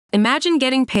Imagine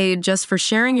getting paid just for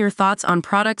sharing your thoughts on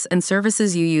products and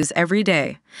services you use every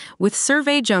day. With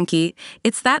Survey Junkie,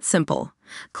 it's that simple.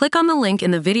 Click on the link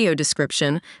in the video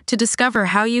description to discover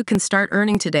how you can start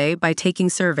earning today by taking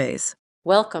surveys.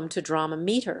 Welcome to Drama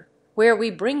Meter, where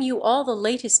we bring you all the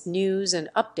latest news and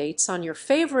updates on your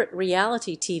favorite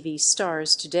reality TV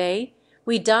stars. Today,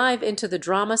 we dive into the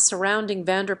drama surrounding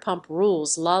Vanderpump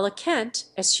Rules' Lala Kent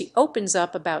as she opens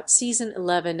up about Season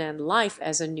 11 and life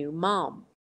as a new mom.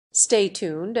 Stay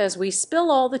tuned as we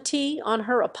spill all the tea on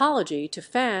her apology to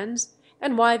fans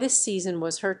and why this season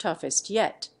was her toughest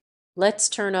yet. Let's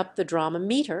turn up the drama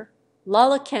meter.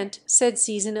 Lala Kent said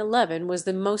Season 11 was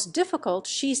the most difficult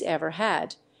she's ever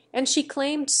had, and she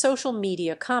claimed social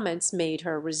media comments made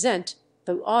her resent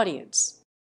the audience.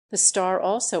 The star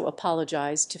also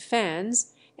apologized to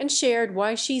fans and shared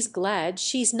why she's glad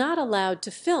she's not allowed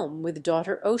to film with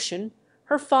daughter Ocean.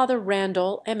 Her father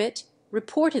Randall Emmett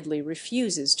reportedly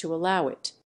refuses to allow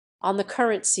it. On the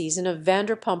current season of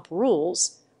Vanderpump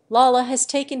Rules, Lala has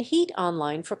taken heat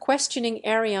online for questioning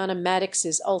Ariana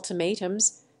Madix's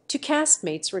ultimatums to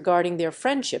castmates regarding their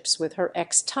friendships with her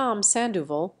ex Tom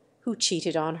Sandoval, who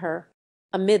cheated on her.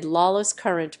 Amid Lala's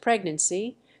current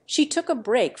pregnancy, she took a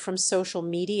break from social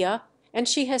media, and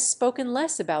she has spoken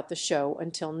less about the show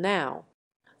until now.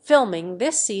 Filming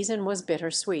this season was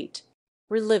bittersweet.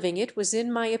 Reliving it was, in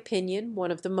my opinion,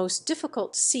 one of the most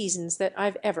difficult seasons that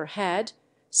I've ever had,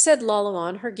 said Lala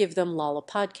on her Give Them Lala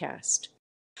podcast.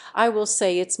 I will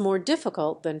say it's more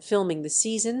difficult than filming the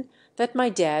season that my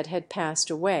dad had passed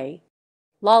away.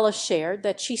 Lala shared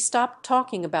that she stopped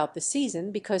talking about the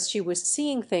season because she was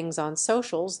seeing things on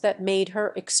socials that made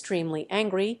her extremely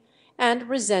angry and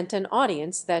resent an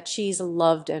audience that she's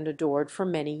loved and adored for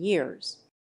many years.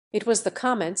 It was the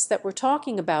comments that were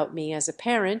talking about me as a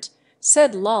parent,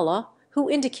 said Lala, who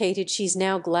indicated she's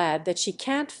now glad that she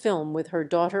can't film with her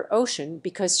daughter Ocean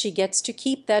because she gets to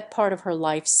keep that part of her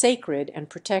life sacred and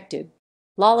protected.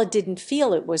 Lala didn't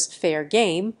feel it was fair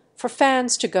game for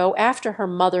fans to go after her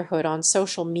motherhood on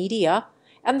social media,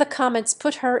 and the comments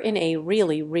put her in a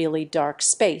really dark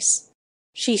space.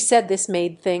 She said this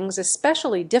made things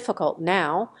especially difficult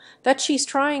now that she's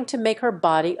trying to make her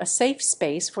body a safe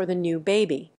space for the new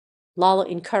baby. Lala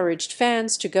encouraged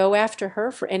fans to go after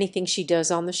her for anything she does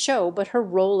on the show, but her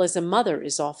role as a mother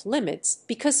is off limits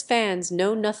because fans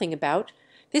know nothing about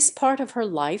this part of her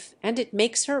life and it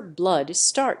makes her blood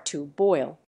start to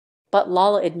boil. But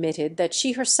Lala admitted that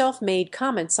she herself made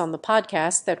comments on the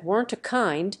podcast that weren't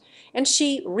kind, and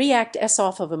she reacts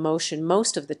off of emotion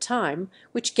most of the time,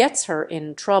 which gets her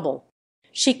in trouble.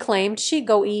 She claimed she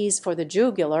goes for the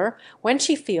jugular when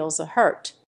she feels a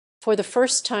hurt. For the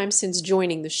first time since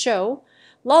joining the show,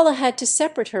 Lala had to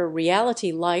separate her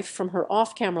reality life from her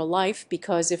off-camera life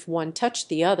because if one touched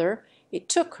the other, it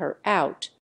took her out.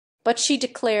 But she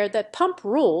declared that Pump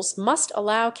Rules must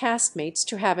allow castmates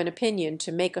to have an opinion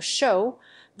to make a show,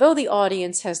 though the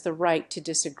audience has the right to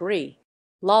disagree.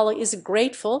 Lala is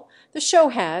grateful the show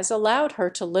has allowed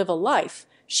her to live a life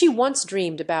she once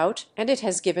dreamed about, and it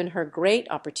has given her great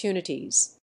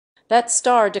opportunities. That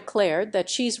star declared that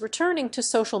she's returning to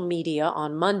social media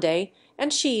on Monday,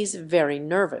 and she's very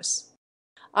nervous.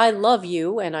 I love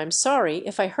you, and I'm sorry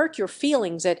if I hurt your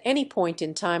feelings at any point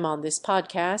in time on this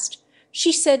podcast,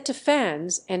 she said to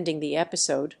fans ending the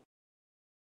episode.